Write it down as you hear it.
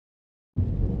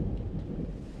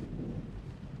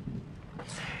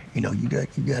You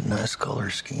got nice color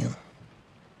skin.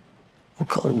 What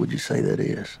color would you say that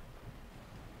is?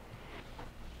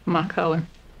 My color.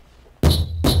 The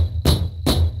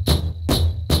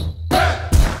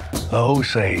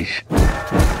Osage.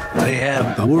 They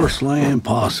have the worst land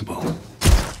possible.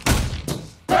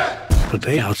 But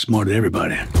they outsmarted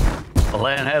everybody. The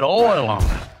land had oil on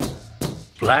it.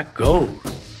 Black gold.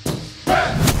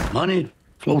 Money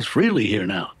flows freely here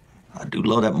now. I do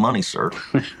love that money, sir.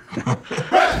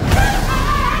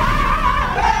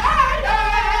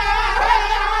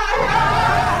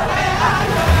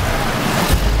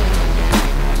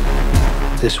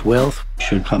 This wealth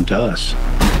should come to us.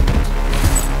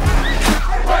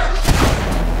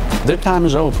 Their time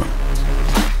is over.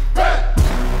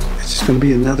 It's just going to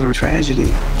be another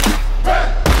tragedy.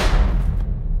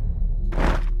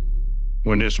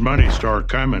 When this money started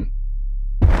coming,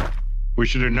 we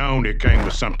should have known it came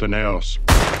with something else.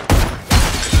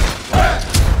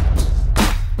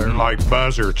 They're like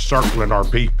buzzards circling our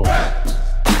people.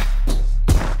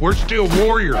 We're still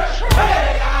warriors.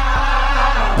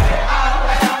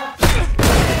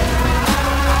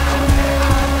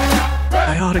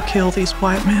 I ought to kill these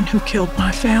white men who killed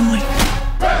my family.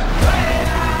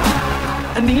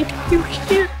 I need you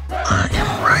here. I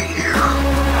am right here.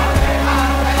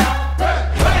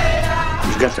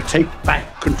 You've got to take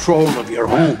back control of your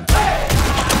home.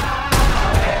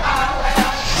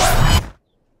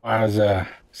 I was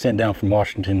sent down from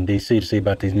Washington, D.C. to see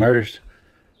about these murders.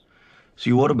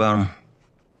 See, what about them?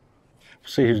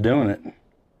 See who's doing it.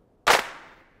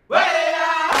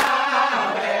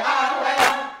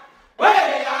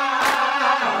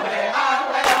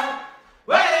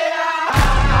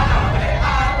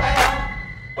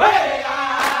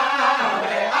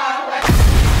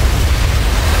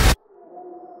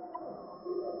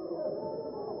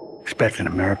 Expecting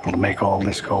a miracle to make all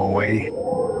this go away.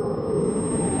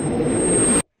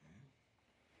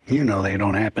 You know they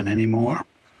don't happen anymore.